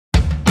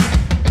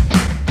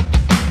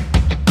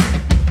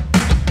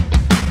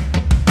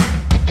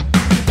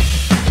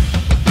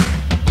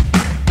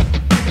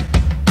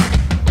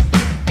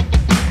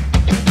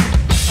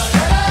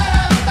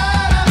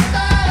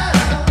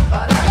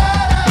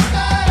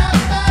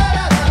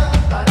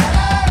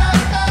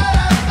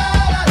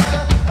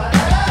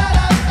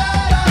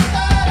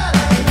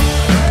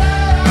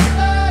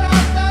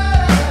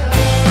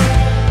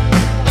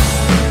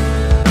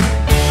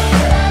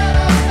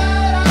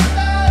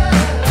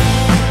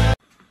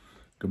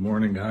Good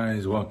morning,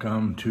 guys.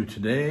 Welcome to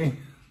today.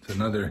 It's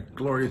another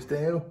glorious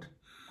day out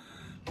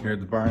here at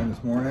the barn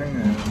this morning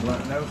and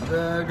letting out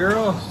the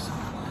girls.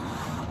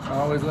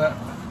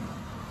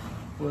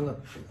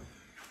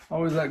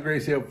 Always let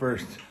Gracie out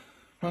first.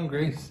 Come on,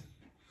 Grace.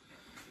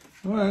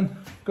 Come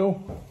on,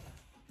 go.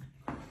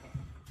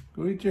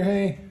 Go eat your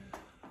hay.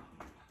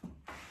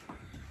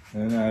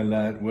 And I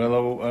let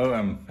Willow out.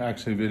 I'm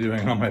actually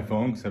videoing on my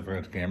phone because I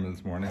forgot the camera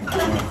this morning.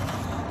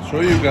 I'll show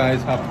you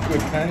guys how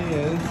good Penny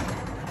is.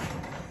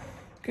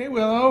 Okay,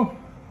 Willow.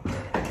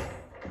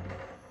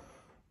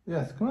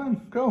 Yes, come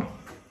on, go.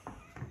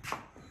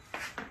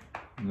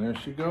 And there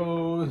she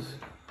goes.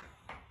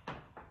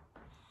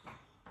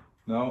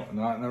 No,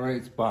 not in the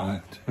right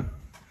spot.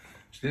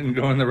 She didn't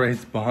go in the right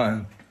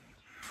spot.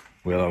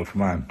 Willow,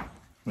 come on.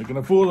 Making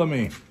a fool of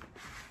me.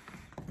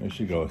 There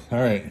she goes. All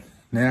right,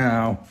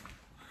 now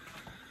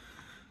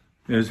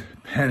there's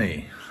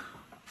Penny.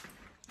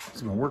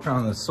 She's been working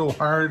on this so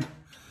hard.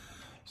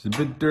 She's a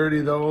bit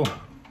dirty though,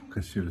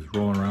 because she was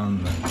rolling around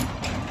in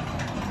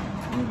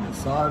the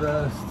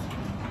sawdust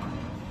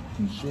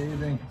and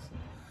shaving.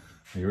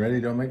 Are you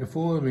ready? Don't make a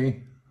fool of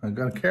me. I've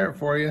got a carrot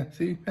for you.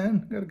 See,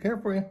 Pen? Got a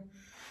carrot for you.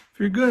 If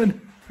you're good,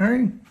 all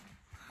right?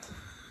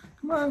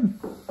 Come on.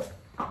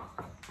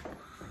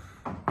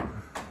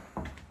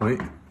 Wait.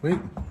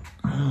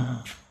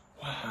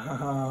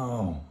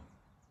 Wow.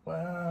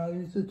 Wow,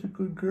 you're such a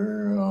good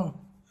girl.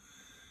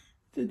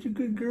 Such a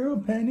good girl,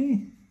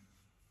 Penny.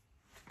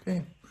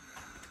 Okay,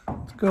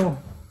 let's go.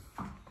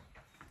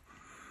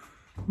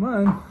 Come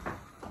on.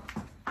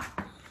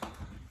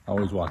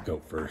 Always walk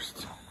out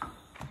first.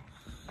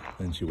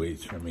 Then she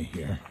waits for me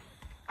here.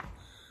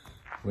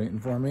 Waiting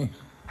for me?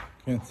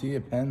 Can't see you,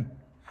 Pen.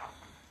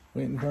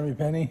 Waiting for me,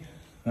 Penny?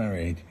 All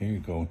right, here you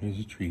go. Here's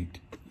a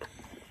treat.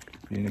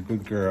 Being a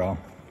good girl.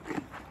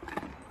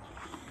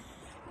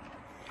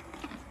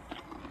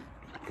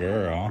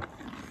 Girl.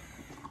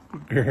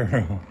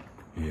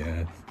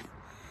 Yes.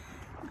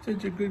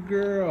 Such a good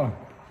girl.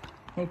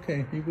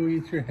 Okay, you go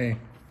eat your hay.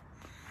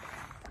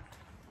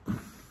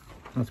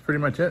 That's pretty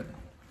much it.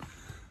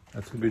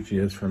 That's how good she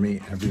is for me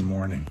every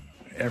morning.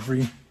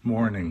 Every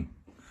morning.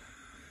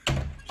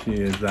 She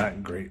is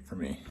that great for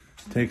me.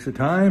 Takes her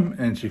time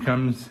and she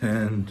comes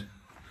and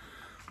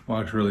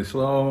walks really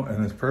slow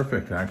and it's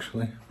perfect,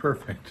 actually.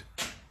 Perfect.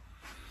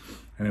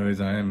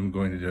 Anyways, I am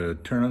going to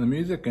turn on the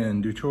music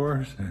and do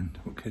chores and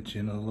we'll catch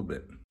you in a little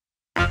bit.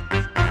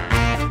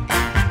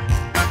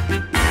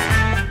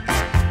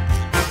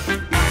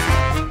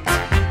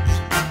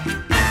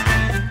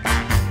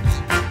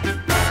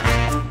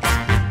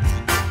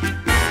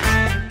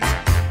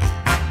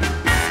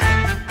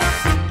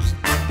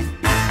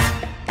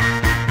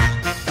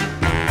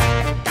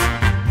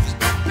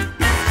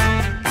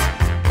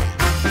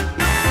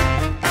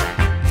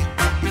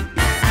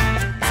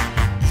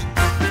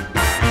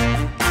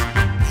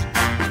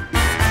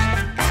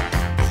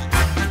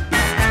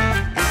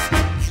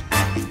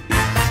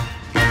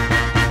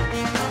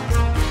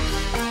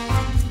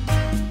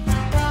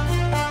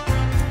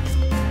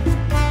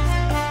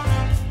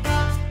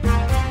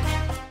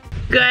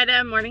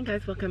 Good morning,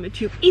 guys. Welcome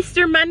to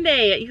Easter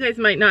Monday. You guys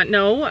might not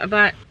know,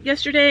 but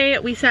yesterday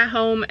we sat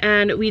home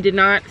and we did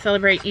not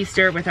celebrate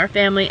Easter with our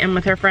family and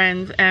with our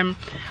friends, and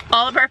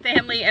all of our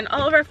family and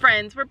all of our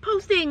friends were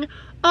posting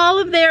all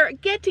of their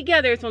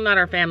get-togethers. Well, not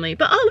our family,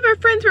 but all of our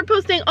friends were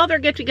posting all their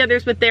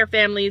get-togethers with their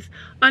families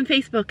on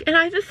Facebook, and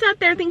I just sat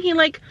there thinking,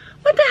 like,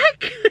 what the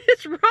heck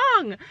is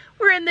wrong?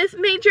 We're in this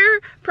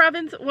major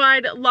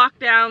province-wide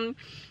lockdown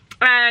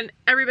and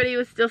everybody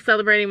was still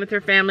celebrating with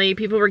their family.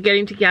 People were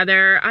getting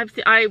together.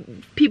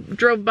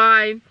 Drove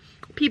by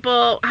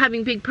people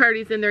having big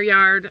parties in their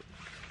yard.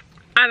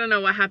 I don't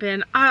know what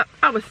happened. I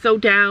was so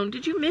down.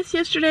 Did you miss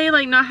yesterday,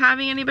 like not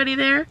having anybody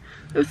there?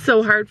 It was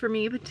so hard for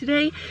me, but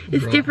today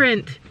is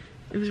different.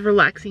 It was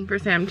relaxing for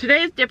Sam.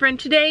 Today is different.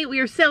 Today we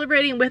are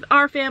celebrating with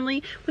our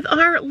family, with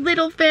our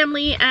little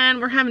family,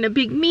 and we're having a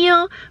big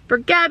meal for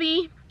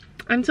Gabby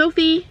and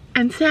Sophie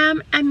and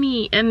Sam and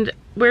me, and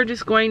we're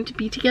just going to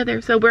be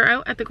together. So we're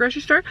out at the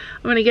grocery store.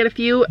 I'm gonna get a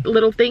few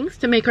little things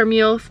to make our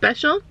meal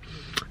special,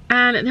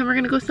 and then we're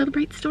gonna go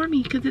celebrate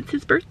Stormy because it's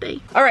his birthday.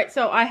 All right,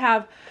 so I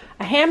have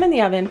a ham in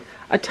the oven,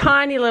 a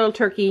tiny little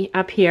turkey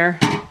up here,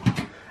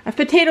 I have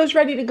potatoes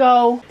ready to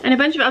go, and a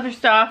bunch of other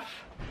stuff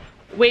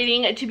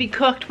waiting to be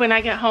cooked when I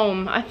get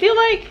home. I feel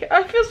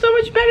so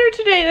much better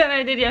today than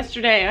I did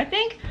yesterday. I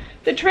think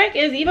the trick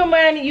is, even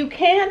when you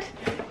can't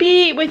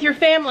be with your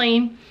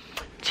family,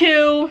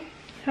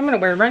 I'm gonna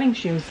wear running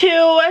shoes,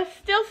 to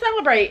still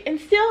celebrate and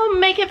still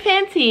make it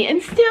fancy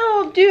and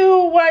still do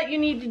what you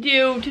need to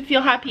do to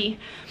feel happy.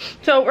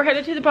 So we're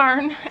headed to the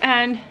barn,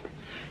 and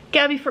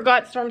Gabby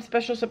forgot Storm's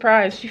special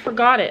surprise. She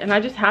forgot it, and I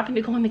just happened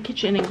to go in the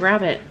kitchen and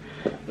grab it.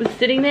 It was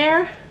sitting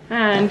there,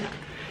 and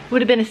it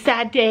would have been a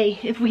sad day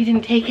if we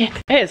didn't take it.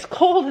 It's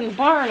cold in the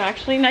barn,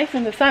 actually, nice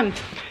in the sun.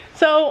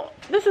 So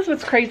this is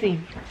what's crazy.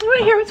 You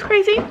wanna hear what's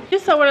crazy?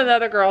 Just saw one of the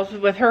other girls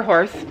with her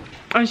horse,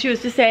 and she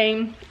was just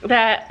saying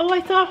that, oh,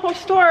 I saw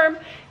Storm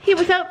he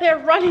was out there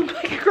running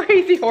like a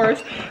crazy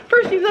horse.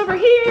 First he was over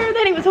here,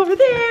 then he was over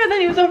there,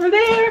 then he was over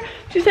there.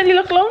 She said he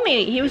looked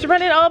lonely. He was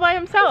running all by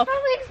himself. It's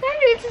probably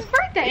extended. It's his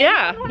birthday.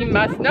 Yeah, he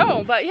must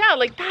know. But yeah,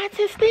 like that's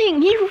his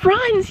thing. He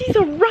runs. He's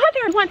a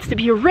runner. He wants to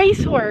be a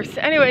racehorse.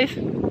 Anyways,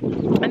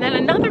 and then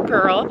another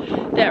girl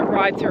that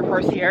rides her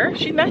horse here,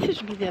 she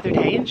messaged me the other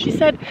day and she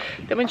said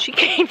that when she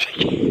came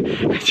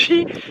to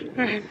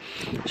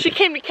she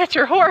came to catch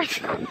her horse,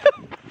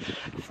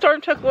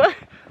 Storm took one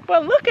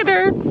look at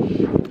her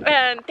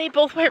and they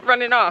both went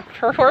running off,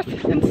 her horse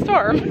and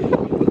Storm,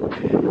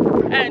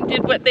 and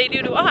did what they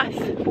do to us.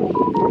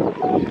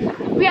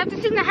 We have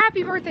to sing the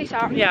happy birthday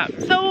song. Yeah,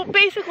 so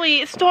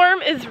basically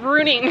Storm is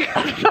ruining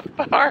the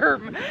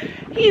farm.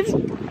 He's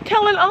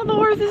telling all the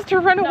horses to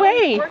run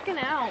away. He's working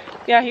out.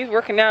 Yeah, he's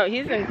working out.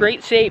 He's in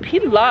great shape. He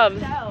loves.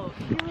 He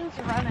loves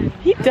running.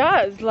 He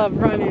does love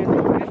running.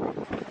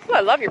 Oh,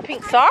 I love your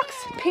pink socks.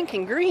 Pink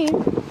and green.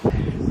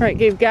 All right,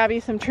 gave Gabby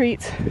some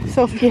treats.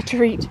 Sophie a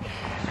treat.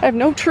 I have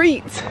no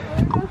treats.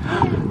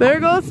 There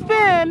goes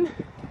Finn.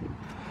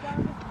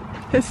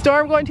 Is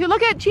Storm going to?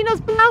 Look at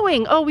Chino's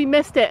bowing. Oh, we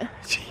missed it.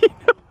 Chino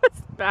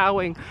was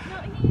bowing.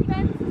 No, he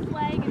bends his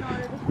leg in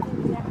order to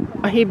do the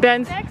neck. He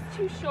bends. His neck's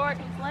too short.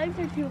 His legs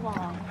are too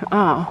long.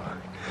 Oh.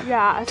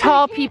 Yeah. So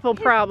Tall people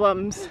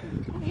problems.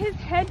 His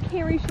head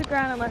can't reach the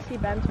ground unless he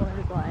bends one of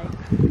his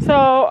legs.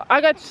 So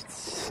I got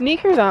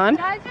sneakers on.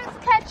 Can I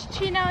just catch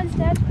Chino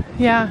instead?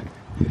 Yeah.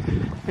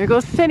 There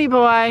goes Finny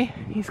boy.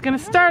 He's gonna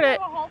start it.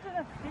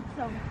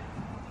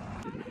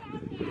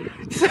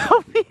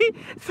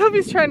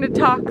 Sophie's trying to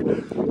talk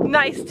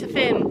nice to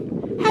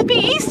Finn. Happy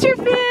Easter,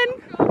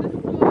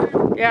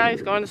 Finn! Yeah,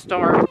 he's going to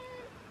Storm.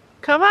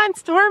 Come on,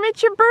 Storm,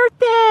 it's your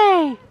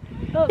birthday!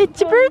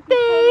 It's your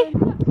birthday!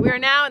 We are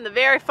now in the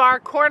very far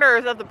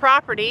corners of the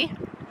property.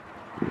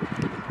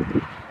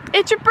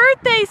 It's your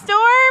birthday,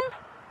 Storm!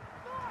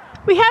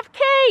 We have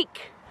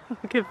cake!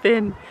 Look at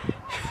Finn.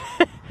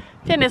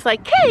 Finn is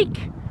like,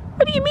 cake?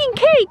 What do you mean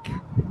cake?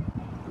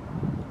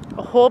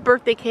 A whole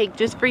birthday cake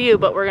just for you,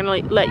 but we're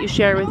gonna let you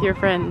share with your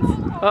friends.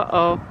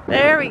 Uh-oh.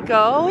 There we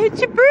go.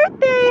 It's your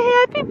birthday.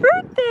 Happy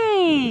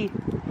birthday.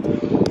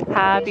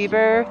 Happy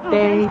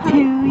birthday to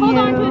you. Hold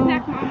on to his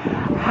neck,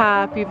 Mom.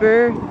 Happy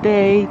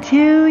birthday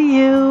to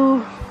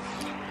you.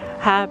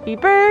 Happy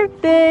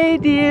birthday,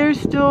 dear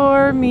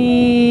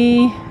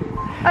Stormy.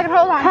 I can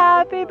hold on.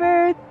 Happy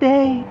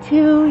birthday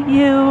to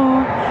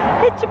you.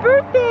 It's your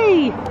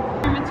birthday.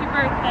 It's your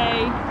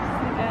birthday.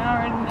 I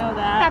already know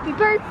that. Happy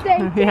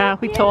birthday. Yeah,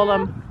 we told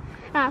him.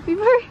 Happy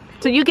birthday.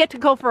 So you get to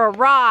go for a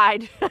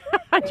ride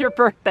on your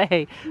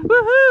birthday.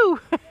 Woohoo!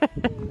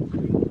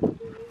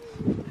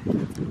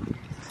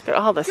 Got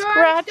all the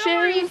scratches. Don't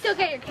worry, you still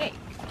get your cake.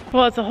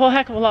 Well, it's a whole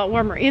heck of a lot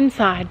warmer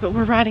inside, but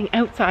we're riding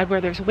outside where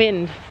there's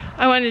wind.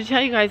 I wanted to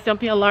tell you guys, don't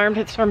be alarmed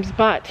at Storm's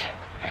butt.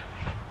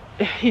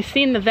 He's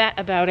seen the vet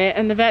about it,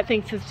 and the vet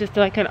thinks it's just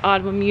like an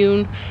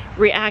autoimmune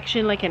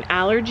reaction, like an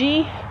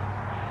allergy.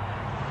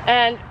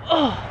 And,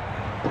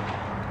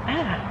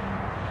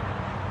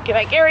 can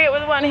I carry it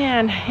with one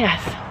hand?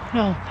 Yes.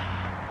 No.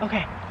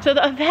 Okay. So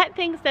the vet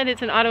thinks that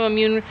it's an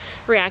autoimmune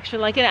reaction,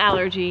 like an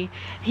allergy.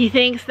 He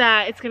thinks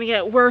that it's gonna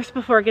get worse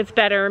before it gets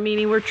better,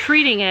 meaning we're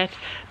treating it.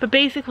 But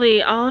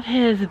basically, all of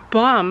his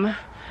bum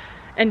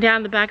and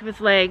down the back of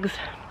his legs,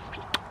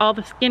 all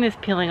the skin is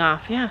peeling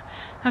off. Yeah,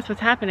 that's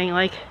what's happening.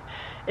 Like,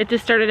 it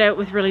just started out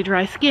with really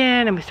dry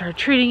skin, and we started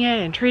treating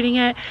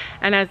it,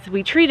 and as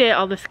we treat it,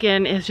 all the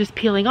skin is just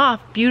peeling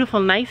off. Beautiful,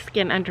 nice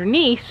skin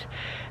underneath,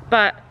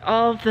 but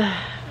all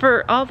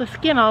the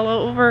skin all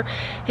over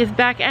his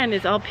back end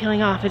is all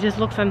peeling off. It just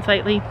looks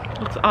unsightly,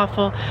 looks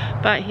awful,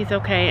 but he's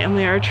okay, and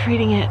we are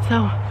treating it,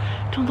 so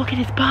don't look at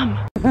his bum.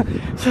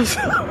 So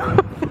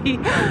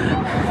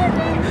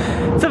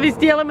Sophie's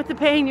dealing with the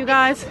pain, you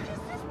guys.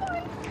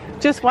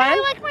 Just one? I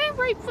like my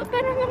right foot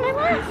better than my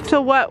left.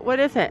 So what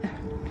is it?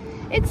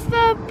 It's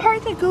the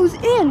part that goes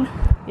in.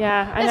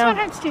 Yeah, I know. This one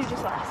hurts too,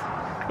 just less.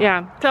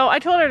 Yeah, so I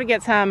told her to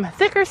get some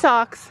thicker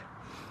socks.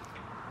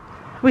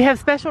 We have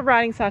special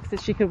riding socks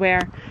that she could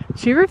wear.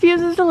 She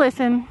refuses to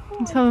listen,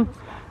 so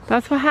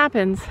that's what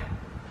happens.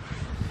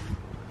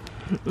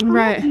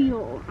 Right.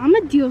 I'm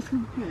a deal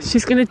through the pain.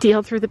 She's gonna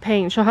deal through the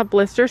pain. She'll have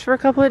blisters for a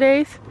couple of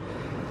days,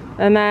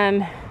 and then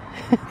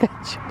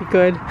that should be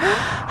good.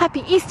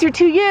 Happy Easter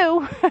to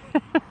you!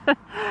 All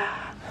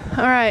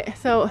right,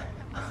 so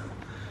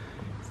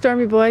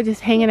Stormy boy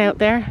just hanging out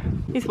there.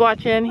 He's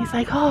watching. He's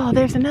like, oh,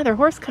 there's another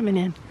horse coming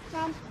in.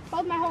 Mom,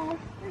 hold my horse.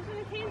 There's an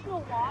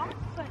occasional walk,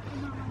 but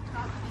you know, I'm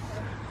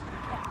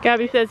stopping.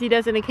 Gabby says he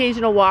does an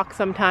occasional walk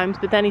sometimes,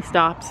 but then he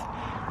stops.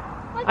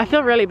 I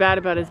feel really bad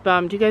about his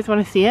bum. Do you guys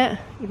want to see it?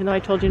 Even though I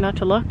told you not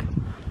to look.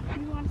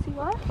 You want to see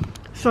what?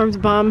 Storm's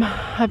bum.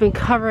 I've been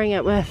covering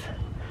it with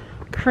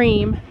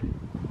cream.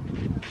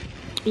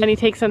 And he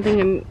takes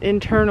something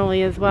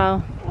internally as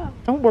well. Oh.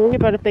 Don't worry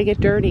about if they get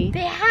dirty.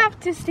 They have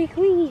to stay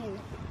clean.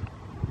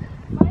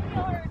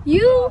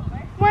 You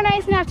were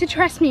nice enough to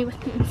trust me with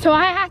them, so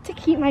I had to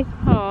keep my...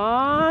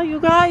 Aw,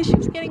 you guys,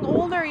 she's getting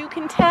older, you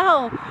can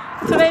tell.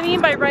 That's what I mean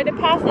by rite of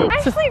passage. I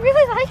actually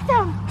really like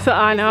them. So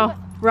I know.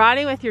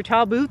 riding with your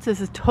tall boots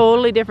is a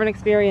totally different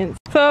experience.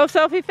 So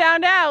Sophie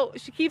found out,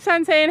 she keeps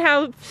on saying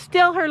how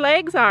still her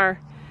legs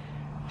are.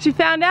 She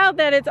found out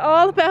that it's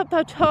all about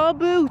the tall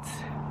boots.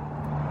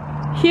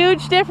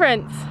 Huge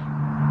difference.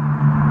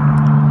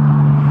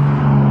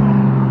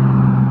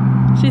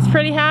 She's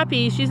pretty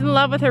happy. She's in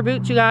love with her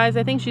boots, you guys.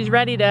 I think she's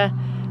ready to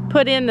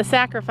put in the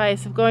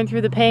sacrifice of going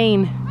through the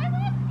pain.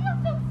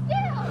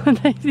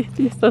 They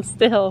feel so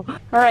still.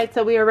 All right,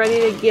 so we are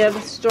ready to give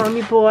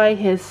Stormy Boy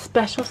his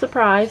special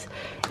surprise.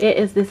 It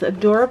is this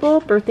adorable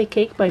birthday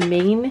cake by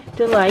Maine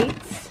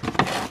Delights.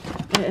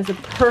 It is a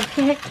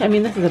perfect, I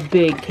mean, this is a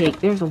big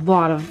cake. There's a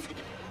lot of,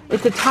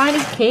 it's a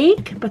tiny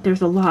cake, but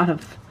there's a lot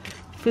of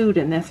food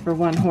in this for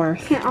one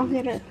horse. Yeah, I'll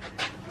get it.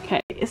 Okay,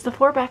 is the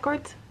 4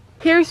 backwards?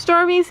 Here's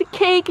Stormy's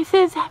cake. It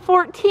says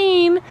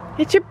 14.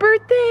 It's your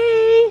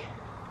birthday.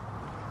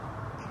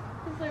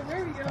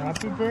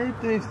 Happy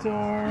birthday,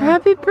 Storm.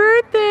 Happy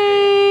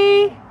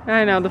birthday.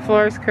 I know, the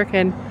floor is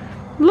crooked.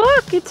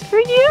 Look, it's for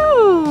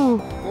you.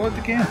 What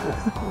the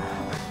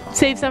candles?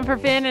 Save some for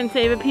Finn and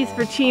save a piece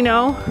for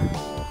Chino.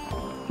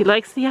 He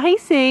likes the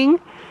icing.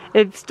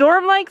 If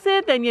Storm likes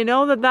it, then you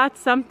know that that's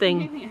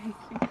something.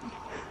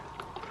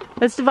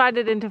 Let's divide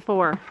it into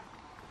 4.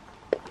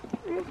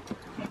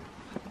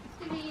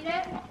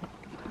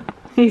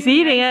 He's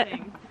eating it.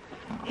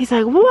 He's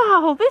like,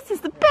 wow, this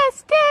is the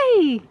best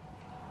day.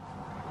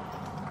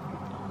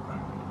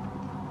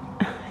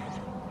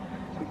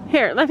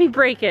 Here, let me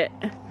break it.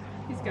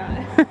 He's got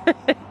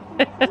it.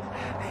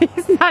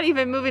 He's not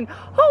even moving.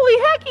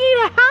 Holy heck, he ate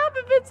a half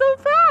of it so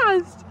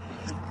fast.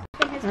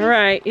 All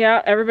right,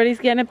 yeah, everybody's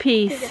getting a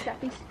piece.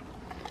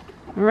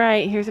 All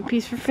right, here's a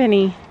piece for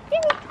Finny.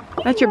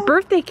 That's your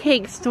birthday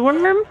cake,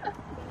 Storm.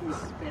 He's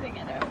spitting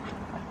it out.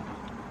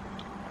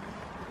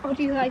 Oh,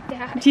 do you like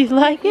that? Do you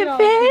like it, No,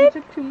 Finn? you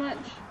took too much.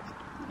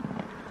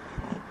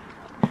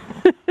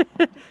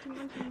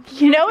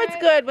 You know it's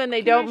good when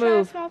they don't Can I try a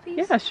move. small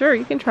piece? Yeah, sure,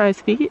 you can try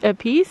a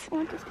piece. I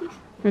want this piece.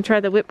 Wanna try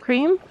the whipped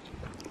cream?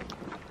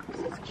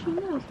 This is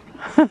Chino.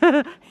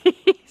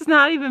 He's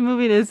not even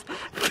moving his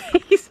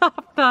face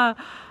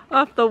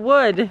off the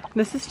wood.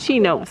 This is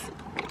Chino's.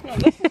 No,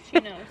 this is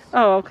Chino's.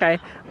 Oh, okay.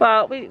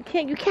 Well, you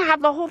can't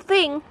have the whole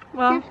thing.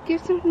 Well,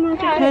 Give some more.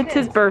 it's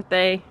his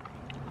birthday.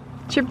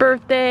 It's your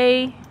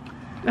birthday.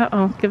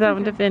 Uh-oh, give that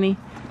one to Finny.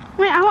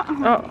 Wait, I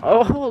want.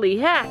 Oh, holy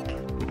heck.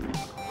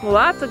 Well,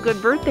 that's a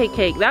good birthday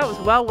cake. That was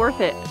well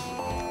worth it.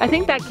 I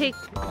think that cake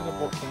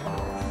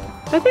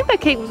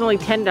was only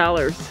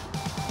 $10.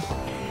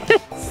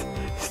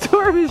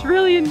 Storm is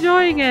really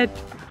enjoying it.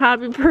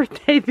 Happy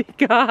birthday, big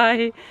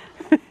guy.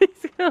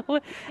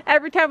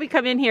 Every time we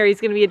come in here, he's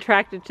going to be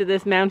attracted to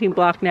this mounting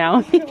block now.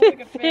 He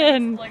did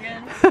Finn.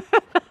 That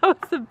was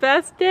the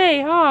best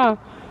day, huh?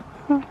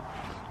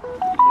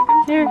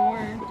 Here.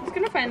 He's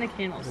gonna find the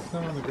candles.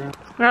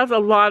 That's a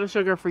lot of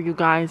sugar for you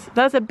guys.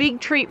 That's a big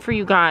treat for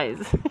you guys.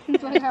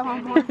 He's like, I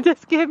want more.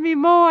 Just give me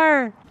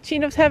more.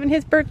 Chino's having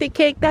his birthday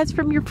cake. That's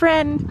from your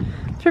friend.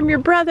 It's from your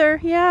brother.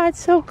 Yeah, it's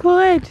so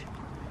good.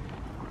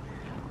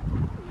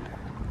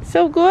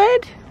 So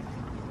good.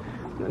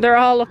 They're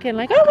all looking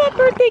like, I want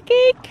birthday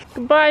cake.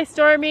 Goodbye,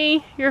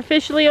 Stormy. You're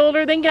officially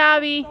older than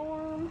Gabby.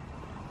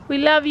 We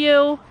love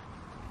you.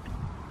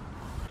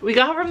 We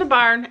got from the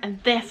barn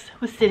and this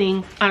was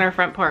sitting on our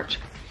front porch.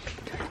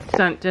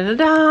 Dun, dun, dun,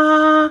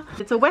 dun.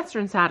 It's a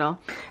Western saddle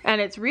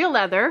and it's real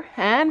leather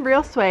and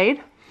real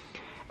suede.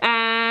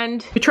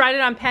 And we tried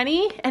it on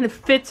Penny and it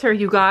fits her,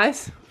 you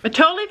guys. It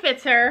totally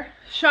fits her.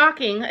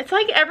 Shocking. It's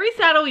like every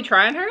saddle we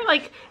try on her,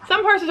 like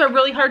some horses are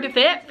really hard to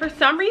fit. For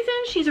some reason,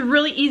 she's a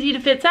really easy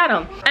to fit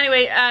saddle.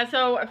 Anyway,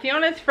 so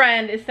Fiona's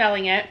friend is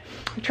selling it.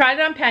 We tried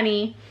it on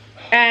Penny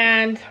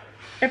and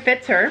it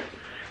fits her.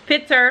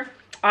 Fits her.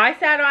 I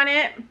sat on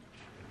it.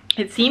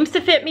 It seems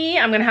to fit me.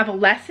 I'm gonna have a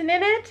lesson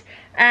in it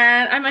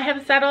and I might have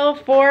a saddle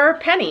for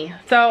Penny.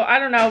 So I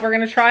don't know, we're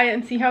gonna try it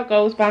and see how it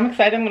goes, but I'm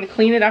excited. I'm gonna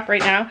clean it up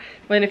right now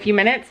in a few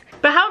minutes.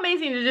 But how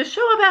amazing to just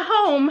show up at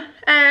home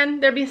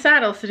and there be a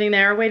saddle sitting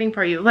there waiting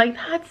for you. Like,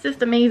 that's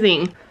just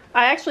amazing.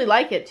 I actually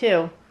like it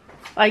too.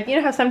 Like, you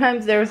know how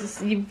sometimes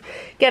you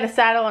get a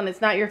saddle and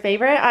it's not your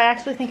favorite? I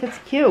actually think it's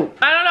cute.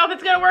 I don't know if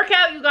it's gonna work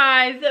out, you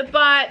guys,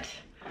 but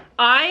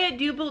I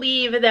do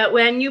believe that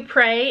when you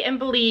pray and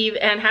believe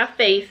and have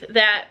faith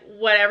that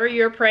whatever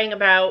you're praying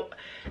about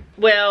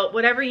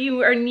whatever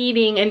you are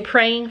needing and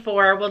praying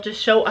for will just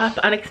show up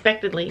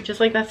unexpectedly, just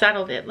like that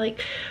saddle did.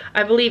 Like,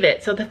 I believe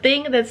it. So the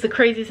thing that's the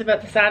craziest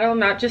about the saddle,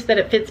 not just that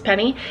it fits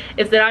Penny,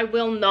 is that I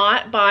will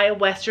not buy a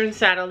Western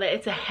saddle, that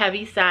it's a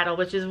heavy saddle,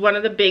 which is one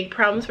of the big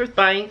problems with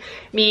buying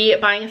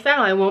a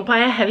saddle. I won't buy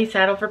a heavy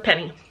saddle for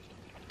Penny.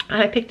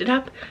 And I picked it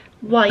up.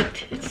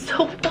 White. It's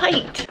so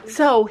white.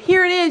 So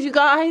here it is, you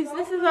guys.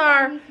 This is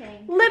our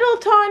little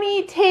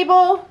tawny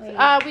table.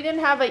 We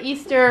didn't have an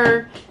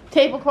Easter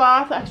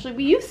tablecloth. Actually,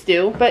 we used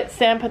to, but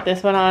Sam put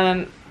this one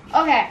on.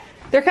 Okay.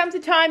 There comes a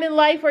time in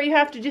life where you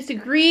have to just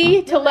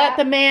agree to let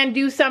the man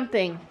do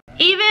something.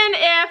 Even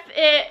if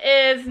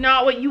it is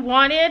not what you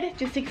wanted,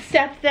 just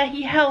accept that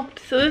he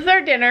helped. So this is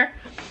our dinner.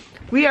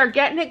 We are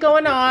getting it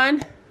going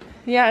on.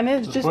 Yeah, and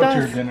it's just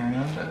butcher us. dinner.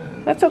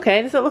 Yeah. That's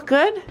okay. Does it look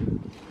good?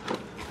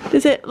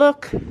 Does it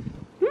look?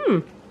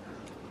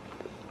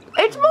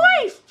 It's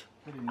moist.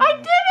 I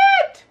did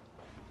it.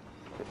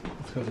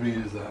 It's because we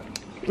use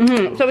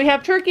that. So we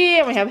have turkey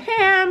and we have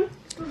ham.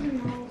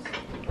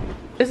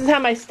 This is how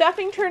my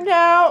stuffing turned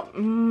out.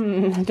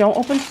 Don't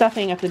open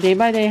stuffing at the Day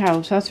by Day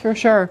house. That's for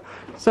sure.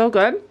 So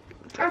good.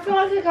 I feel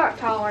like it got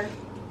taller.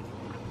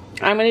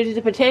 I'm gonna do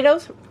the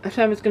potatoes.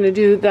 So I'm just gonna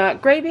do the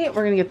gravy.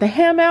 We're gonna get the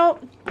ham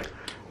out,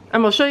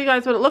 and we'll show you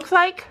guys what it looks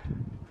like.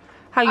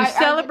 How you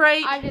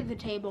celebrate. I did the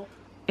table.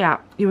 Yeah,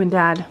 you and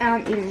Dad.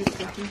 I'm eating this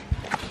stuffing.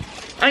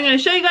 I'm gonna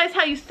show you guys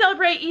how you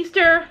celebrate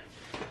Easter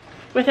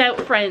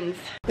without friends.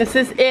 This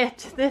is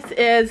it. This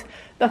is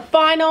the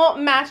final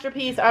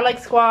masterpiece. I like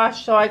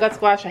squash, so I got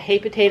squash. I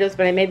hate potatoes,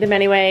 but I made them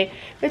anyway.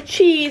 We got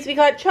cheese, we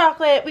got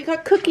chocolate, we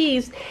got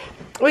cookies.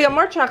 We got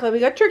more chocolate. We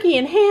got turkey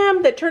and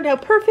ham that turned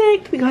out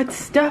perfect. We got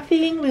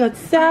stuffing, we got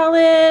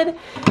salad,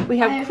 we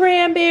have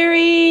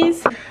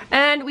cranberries,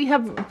 and we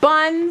have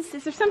buns.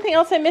 Is there something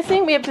else I'm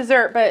missing? We have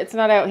dessert, but it's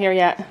not out here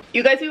yet.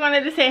 You guys, we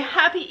wanted to say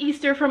happy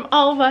Easter from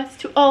all of us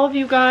to all of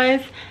you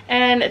guys,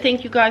 and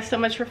thank you guys so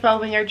much for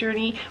following our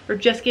journey. We're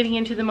just getting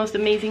into the most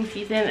amazing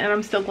season, and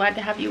I'm so glad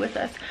to have you with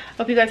us.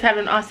 Hope you guys had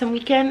an awesome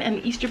weekend, and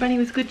the Easter Bunny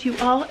was good to you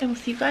all, and we'll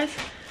see you guys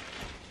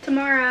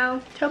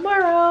tomorrow.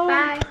 tomorrow.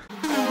 Bye.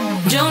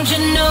 Don't you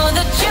know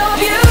that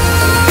you're beautiful?